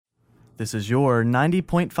This is your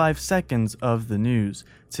 90.5 seconds of the news.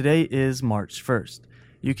 Today is March 1st.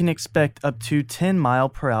 You can expect up to 10 mile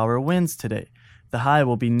per hour winds today. The high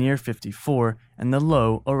will be near 54 and the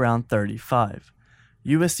low around 35.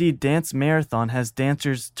 USC Dance Marathon has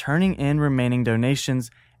dancers turning in remaining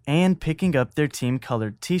donations and picking up their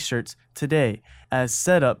team-colored t-shirts today as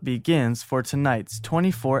setup begins for tonight's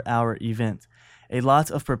 24-hour event. A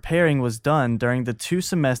lot of preparing was done during the 2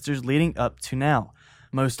 semesters leading up to now,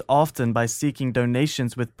 most often by seeking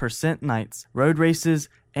donations with percent nights, road races,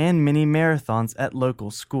 and mini marathons at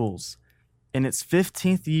local schools. In its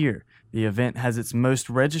 15th year, the event has its most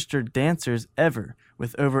registered dancers ever,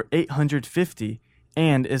 with over 850,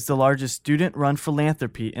 and is the largest student-run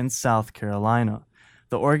philanthropy in South Carolina.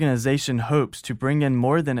 The organization hopes to bring in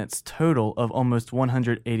more than its total of almost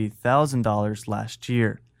 $180,000 last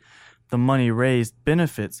year. The money raised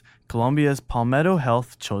benefits Columbia's Palmetto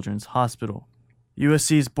Health Children's Hospital.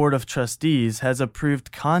 USC's Board of Trustees has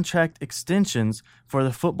approved contract extensions for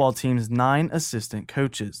the football team's 9 assistant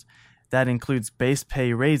coaches. That includes base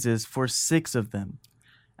pay raises for 6 of them.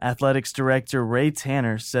 Athletics Director Ray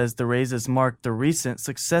Tanner says the raises mark the recent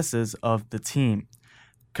successes of the team.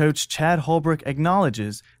 Coach Chad Holbrook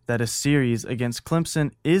acknowledges that a series against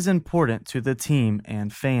Clemson is important to the team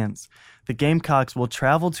and fans. The Gamecocks will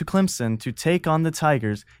travel to Clemson to take on the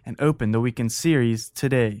Tigers and open the weekend series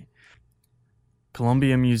today.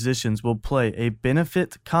 Columbia musicians will play a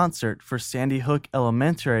benefit concert for Sandy Hook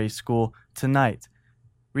Elementary School tonight.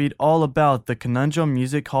 Read all about the Conundrum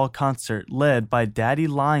Music Hall concert led by Daddy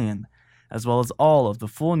Lion, as well as all of the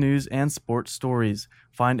full news and sports stories.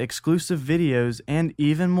 Find exclusive videos and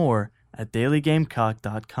even more at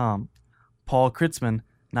dailygamecock.com. Paul Kritzman,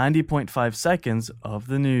 90.5 seconds of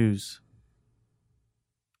the news.